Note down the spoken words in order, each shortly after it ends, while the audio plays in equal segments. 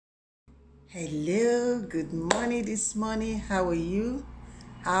Hello, good morning this morning. How are you?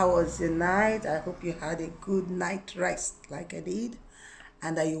 How was your night? I hope you had a good night rest like I did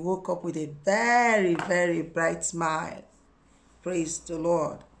and that you woke up with a very, very bright smile. Praise the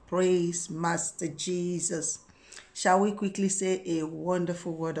Lord. Praise Master Jesus. Shall we quickly say a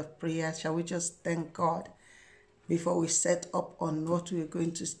wonderful word of prayer? Shall we just thank God before we set up on what we're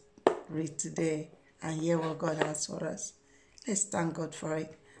going to read today and hear what God has for us? Let's thank God for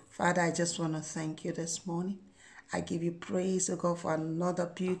it. Father, I just want to thank you this morning. I give you praise, O God, for another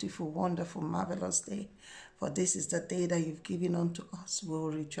beautiful, wonderful, marvelous day. For this is the day that you've given unto us. We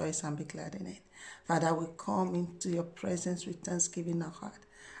will rejoice and be glad in it. Father, we come into your presence with thanksgiving in our heart.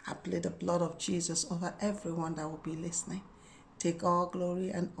 I plead the blood of Jesus over everyone that will be listening. Take all glory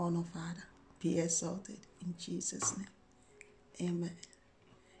and honor, Father. Be exalted in Jesus' name. Amen.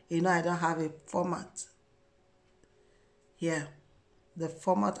 You know, I don't have a format here. The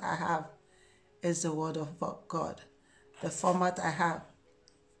format I have is the Word of God. The format I have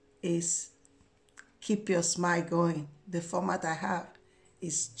is keep your smile going. The format I have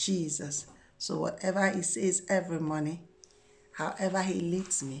is Jesus. So whatever he says every morning, however he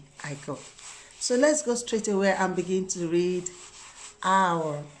leads me, I go. So let's go straight away and begin to read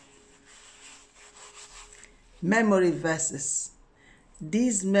our memory verses.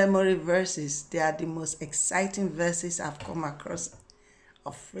 These memory verses, they are the most exciting verses I've come across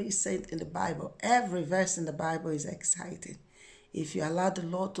of recent in the Bible. Every verse in the Bible is exciting if you allow the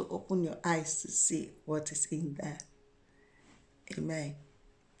Lord to open your eyes to see what is in there. Amen.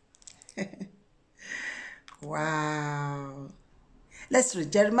 Wow. Let's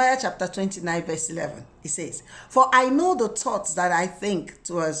read Jeremiah chapter 29 verse 11. It says, "For I know the thoughts that I think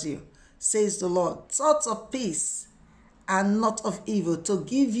towards you, says the Lord, thoughts of peace and not of evil, to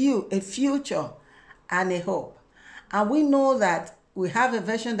give you a future and a hope." And we know that we have a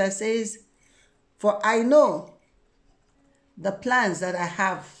version that says, "For I know the plans that I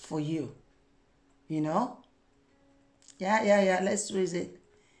have for you." You know? Yeah. Let's read it.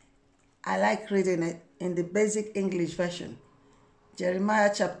 I like reading it in the basic English version.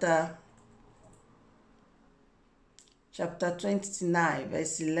 Jeremiah chapter 29,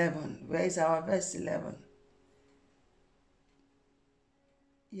 verse 11. Where is our verse 11?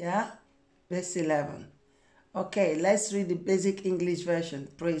 Yeah? Verse 11. Okay, let's read the basic English version.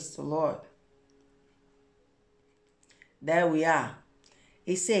 Praise the Lord. There we are.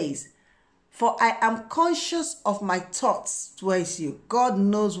 It says, "For I am conscious of my thoughts towards you." God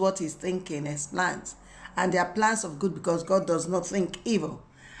knows what he's thinking, his plans. And they are plans of good because God does not think evil.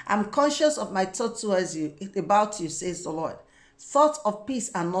 "I'm conscious of my thoughts towards you, about you, says the Lord. Thoughts of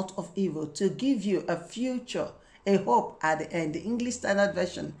peace and not of evil, to give you a future, a hope at the end." The English Standard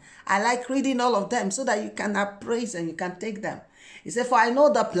Version. I like reading all of them so that you can appraise and you can take them. It says, "For I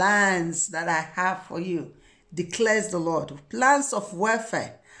know the plans that I have for you, declares the Lord. Plans of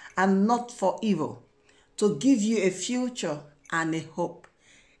welfare and not for evil, to give you a future and a hope."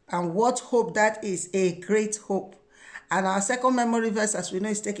 And what hope that is? A great hope. And our second memory verse, as we know,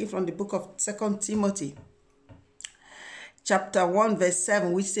 is taken from the book of 2 Timothy. Chapter 1 verse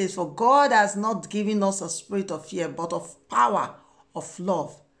 7, which says, "For God has not given us a spirit of fear, but of power, of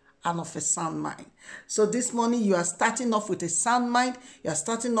love, and of a sound mind." So this morning you are starting off with a sound mind. You are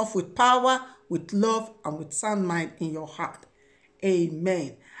starting off with power, with love, and with sound mind in your heart.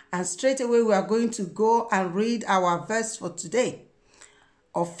 Amen. And straight away we are going to go and read our verse for today.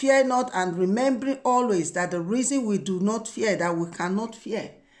 "Of fear not, and remembering always that the reason we do not fear, that we cannot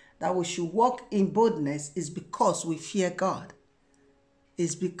fear, that we should walk in boldness, is because we fear God."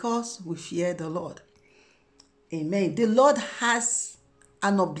 It's because we fear the Lord. Amen. The Lord has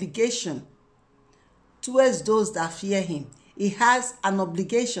an obligation towards those that fear him. He has an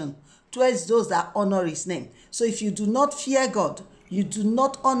obligation towards those that honor his name. So if you do not fear God, you do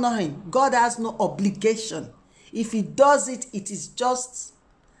not honor him, God has no obligation. If he does it, it is just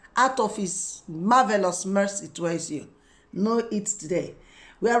out of his marvelous mercy towards you. Know it today.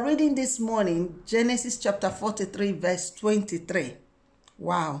 We are reading this morning Genesis chapter 43 verse 23.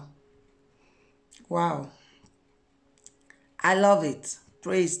 Wow. I love it.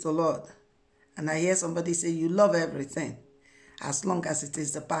 Praise the Lord. And I hear somebody say, "You love everything as long as it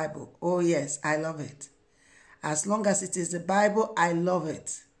is the Bible." Oh yes, I love it. As long as it is the Bible, I love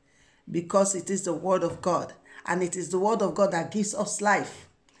it. Because it is the Word of God. And it is the Word of God that gives us life.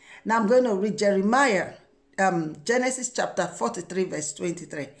 Now I'm going to read Genesis chapter 43 verse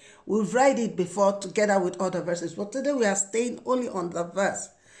 23. We've read it before together with other verses, but today we are staying only on the verse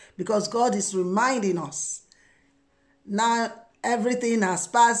because God is reminding us. Now Everything has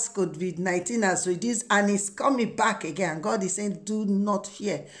passed, COVID-19 has reduced, and it's coming back again. God is saying, do not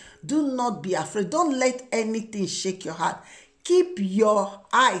fear. Do not be afraid. Don't let anything shake your heart. Keep your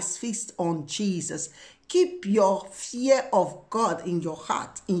eyes fixed on Jesus. Keep your fear of God in your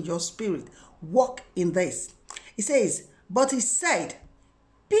heart, in your spirit. Walk in this. He says, but he said,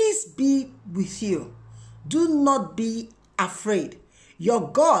 peace be with you. Do not be afraid.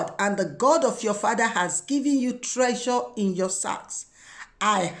 Your God and the God of your father has given you treasure in your sacks.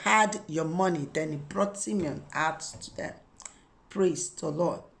 I had your money. Then he brought Simeon out to them. Praise the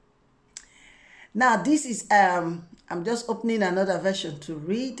Lord. Now this is, I'm just opening another version to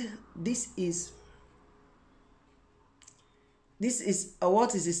read. This is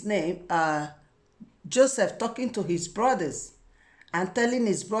what is his name? Joseph talking to his brothers and telling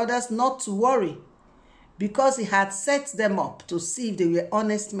his brothers not to worry, because he had set them up to see if they were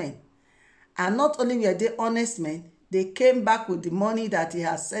honest men. And not only were they honest men, they came back with the money that he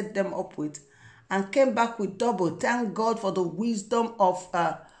had set them up with, and came back with double. Thank God for the wisdom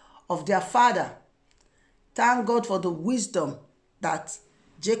of their father. Thank God for the wisdom that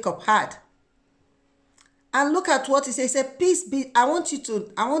Jacob had. And look at what he says. He said, peace be. I want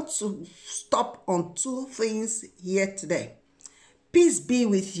to stop on two things here today. Peace be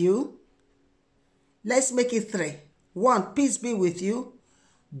with you. Let's make it three. One, peace be with you.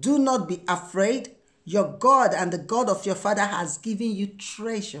 Do not be afraid. Your God and the God of your father has given you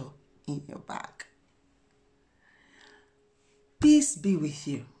treasure in your bag. Peace be with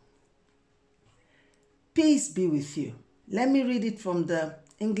you. Peace be with you. Let me read it from the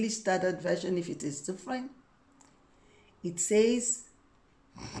English Standard Version if it is different. It says,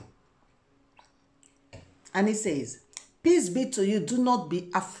 and it says, peace be to you. Do not be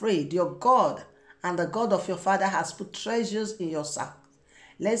afraid. Your God and the God of your father has put treasures in your sack.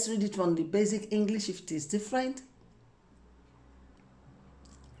 Let's read it from the basic English if it is different.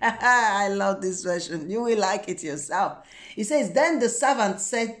 I love this version. You will like it yourself. It says, then the servant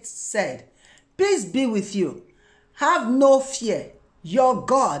said, peace be with you. Have no fear. Your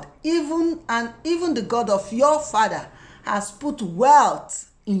God, even the God of your father, has put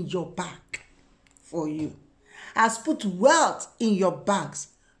wealth in your bag for you. Has put wealth in your bags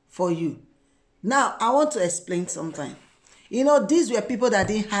for you. Now, I want to explain something. You know, these were people that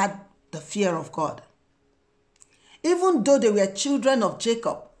didn't have the fear of God. Even though they were children of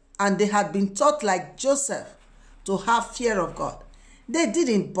Jacob and they had been taught like Joseph to have fear of God, they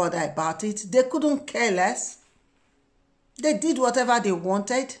didn't bother about it. They couldn't care less. They did whatever they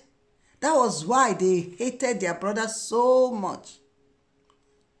wanted. That was why they hated their brother so much.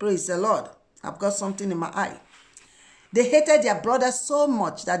 Praise the Lord. I've got something in my eye. They hated their brother so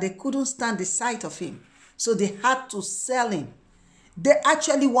much that they couldn't stand the sight of him. So they had to sell him. They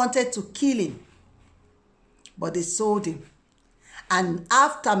actually wanted to kill him. But they sold him. And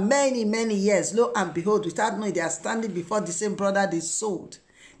after many, many years, lo and behold, without knowing, they are standing before the same brother they sold.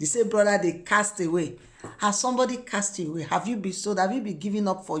 The same brother they cast away. Has somebody cast you away? Have you been sold? Have you been given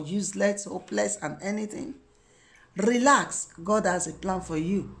up for useless, hopeless, and anything? Relax. God has a plan for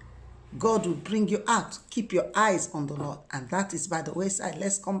you. God will bring you out. Keep your eyes on the Lord. And that is by the wayside.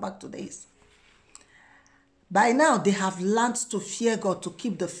 Let's come back to this. By now, they have learned to fear God, to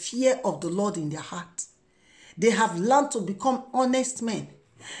keep the fear of the Lord in their heart. They have learned to become honest men.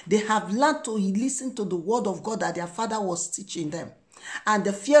 They have learned to listen to the word of God that their father was teaching them. And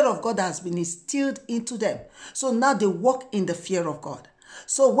the fear of God has been instilled into them. So now they walk in the fear of God.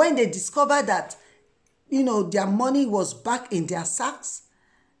 So when they discovered that, their money was back in their sacks,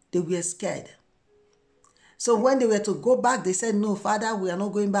 they were scared. So when they were to go back, they said, no, Father, we are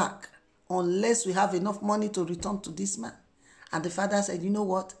not going back unless we have enough money to return to this man. And the father said, you know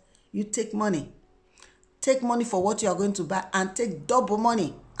what? You take money. Take money for what you are going to buy and take double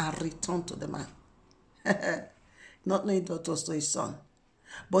money and return to the man. Not knowing that was to his son.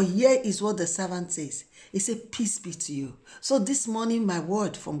 But here is what the servant says. He said, peace be to you. So this morning, my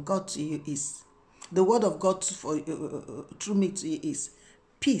word from God to you is, the word of God through me to you is,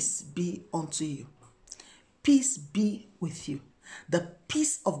 peace be unto you. Peace be with you. The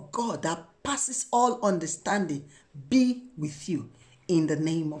peace of God that passes all understanding be with you in the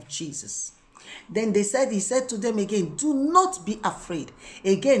name of Jesus. Then he said to them again, do not be afraid.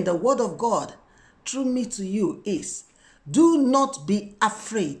 Again, the word of God through me to you is, do not be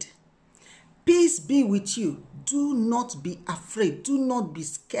afraid. Peace be with you. Do not be afraid. Do not be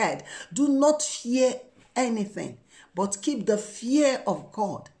scared. Do not fear anything, but keep the fear of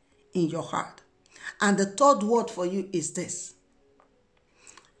God in your heart. And the third word for you is this.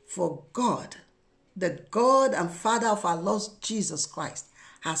 For God, the God and Father of our Lord Jesus Christ,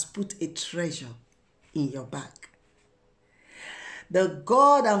 has put a treasure in your bag. The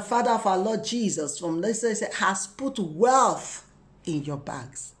God and Father of our Lord Jesus, from this has put wealth in your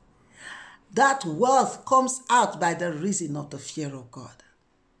bags. That wealth comes out by the reason of the fear of God.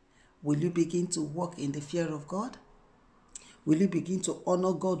 Will you begin to walk in the fear of God? Will you begin to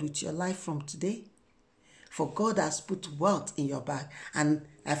honor God with your life from today? For God has put wealth in your bag. And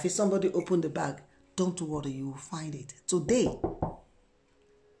if somebody open the bag, don't worry, you will find it. Today,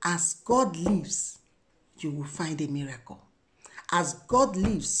 as God lives, you will find a miracle. As God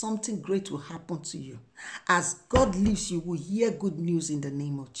lives, something great will happen to you. As God lives, you will hear good news in the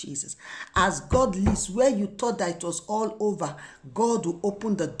name of Jesus. As God lives, where you thought that it was all over, God will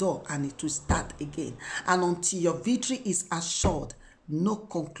open the door and it will start again. And until your victory is assured, no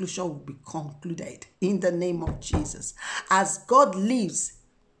conclusion will be concluded in the name of Jesus. As God lives,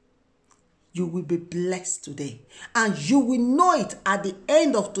 you will be blessed today. And you will know it at the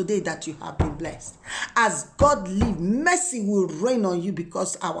end of today that you have been blessed. As God lives, mercy will reign on you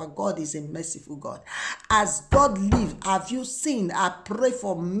because our God is a merciful God. As God lives, have you seen? I pray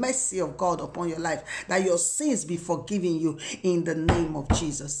for mercy of God upon your life, that your sins be forgiven you in the name of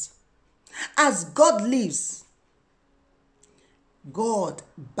Jesus. As God lives, God,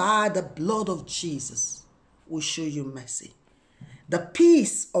 by the blood of Jesus, will show you mercy. The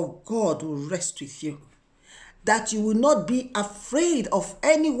peace of God will rest with you, that you will not be afraid of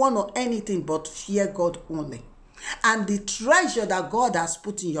anyone or anything, but fear God only. And the treasure that God has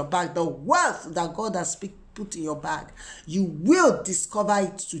put in your bag, the wealth that God has put in your bag, you will discover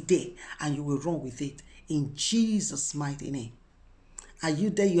it today and you will run with it in Jesus' mighty name. Are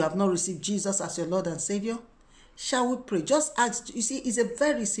you there? You have not received Jesus as your Lord and Savior? Shall we pray? Just ask. You see, it's a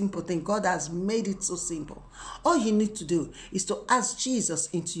very simple thing. God has made it so simple. All you need to do is to ask Jesus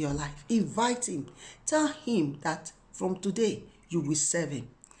into your life. Invite him. Tell him that from today you will serve him.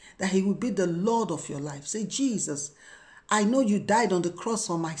 That he will be the Lord of your life. Say, Jesus, I know you died on the cross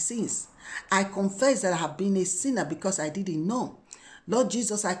for my sins. I confess that I have been a sinner because I didn't know. Lord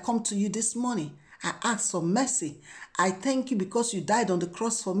Jesus, I come to you this morning. I ask for mercy. I thank you because you died on the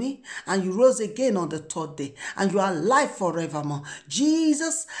cross for me and you rose again on the third day and you are alive forevermore.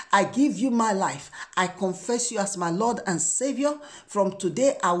 Jesus, I give you my life. I confess you as my Lord and Savior. From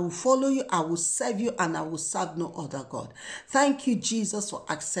today, I will follow you, I will serve you, and I will serve no other God. Thank you, Jesus, for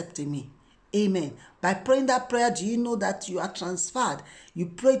accepting me. Amen. By praying that prayer, do you know that you are transferred? You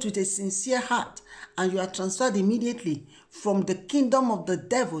prayed with a sincere heart and you are transferred immediately from the kingdom of the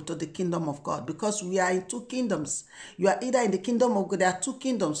devil to the kingdom of God, because we are in two kingdoms. You are either in the kingdom of God. There are two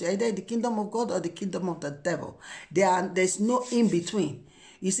kingdoms. You are either in the kingdom of God or the kingdom of the devil. There's no in between.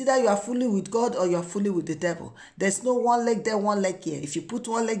 You see that you are fully with God or you are fully with the devil. There's no one leg there, one leg here. If you put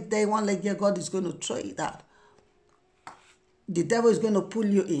one leg there, one leg here, God is going to throw it out. The devil is going to pull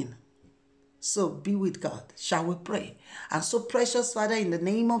you in. So be with God. Shall we pray? And so, precious Father, in the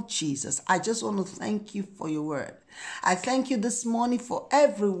name of Jesus, I just want to thank you for your word. I thank you this morning for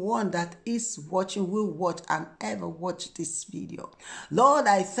everyone that is watching, will watch, and ever watch this video. Lord,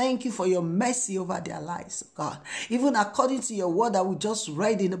 I thank you for your mercy over their lives, God. Even according to your word that we just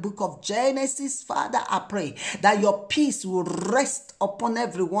read in the book of Genesis, Father, I pray that your peace will rest upon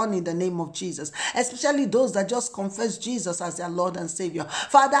everyone in the name of Jesus, especially those that just confess Jesus as their Lord and Savior.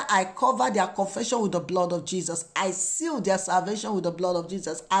 Father, I cover their confession with the blood of Jesus. I seal their salvation with the blood of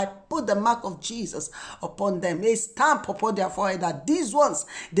Jesus. I put the mark of Jesus upon them. A stamp upon their forehead that these ones,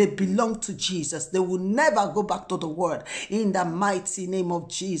 they belong to Jesus. They will never go back to the world. In the mighty name of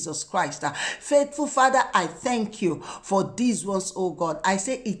Jesus Christ. Faithful Father, I thank you for these ones, oh God. I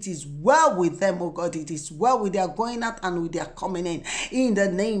say it is well with them, oh God. It is well with their going out and with their coming in. In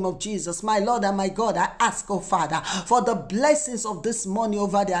the name of Jesus, my Lord and my God, I ask, oh Father, for the blessings of this morning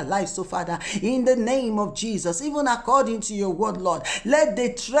over their lives, oh Father. In the name of Jesus, even according to your word, Lord, let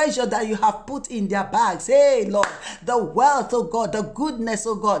the treasure that you have put in their bags, hey Lord, the wealth, oh God, the goodness,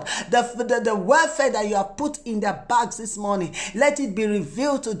 oh God, the welfare that you have put in their bags this morning, let it be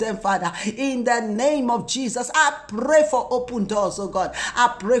revealed to them, Father. In the name of Jesus, I pray for open doors, oh God.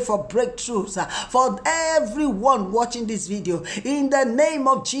 I pray for breakthroughs for everyone watching this video. In the name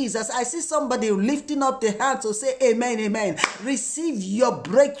of Jesus, I see somebody lifting up their hands to say amen, amen. Receive your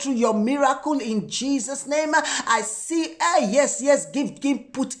breakthrough, your miracle in Jesus' name. I see, yes,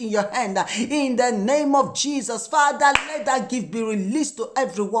 give, put in your hand. In the name of Jesus Jesus. Father, let that gift be released to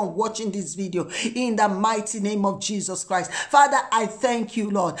everyone watching this video in the mighty name of Jesus Christ. Father, I thank you,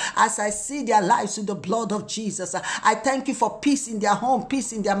 Lord, as I see their lives with the blood of Jesus. I thank you for peace in their home,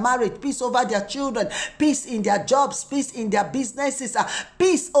 peace in their marriage, peace over their children, peace in their jobs, peace in their businesses,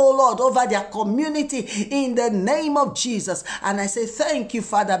 peace, oh Lord, over their community in the name of Jesus. And I say thank you,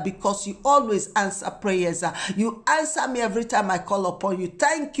 Father, because you always answer prayers. You answer me every time I call upon you.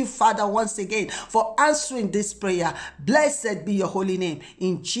 Thank you, Father, once again for answering this prayer. Blessed be your holy name.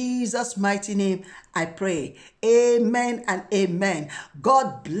 In Jesus' mighty name, I pray. Amen and amen.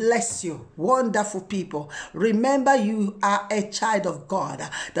 God bless you, wonderful people. Remember, you are a child of God,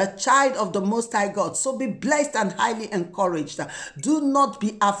 the child of the Most High God. So be blessed and highly encouraged. Do not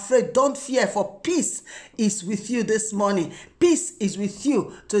be afraid. Don't fear, for peace is with you this morning. Peace is with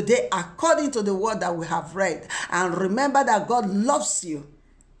you today, according to the word that we have read. And remember that God loves you.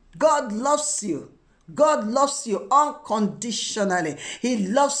 God loves you. God loves you unconditionally. He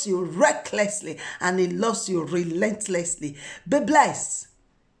loves you recklessly, and he loves you relentlessly. Be blessed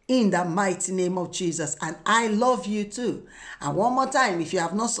in the mighty name of Jesus. And I love you too. And one more time, if you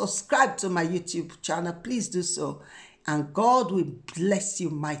have not subscribed to my YouTube channel, please do so. And God will bless you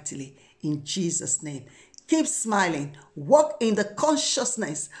mightily in Jesus' name. Keep smiling. Walk in the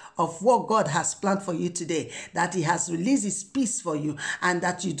consciousness of what God has planned for you today, that he has released his peace for you, and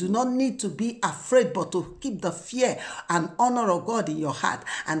that you do not need to be afraid, but to keep the fear and honor of God in your heart,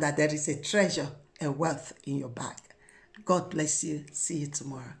 and that there is a treasure, a wealth in your bag. God bless you. See you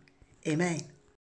tomorrow. Amen.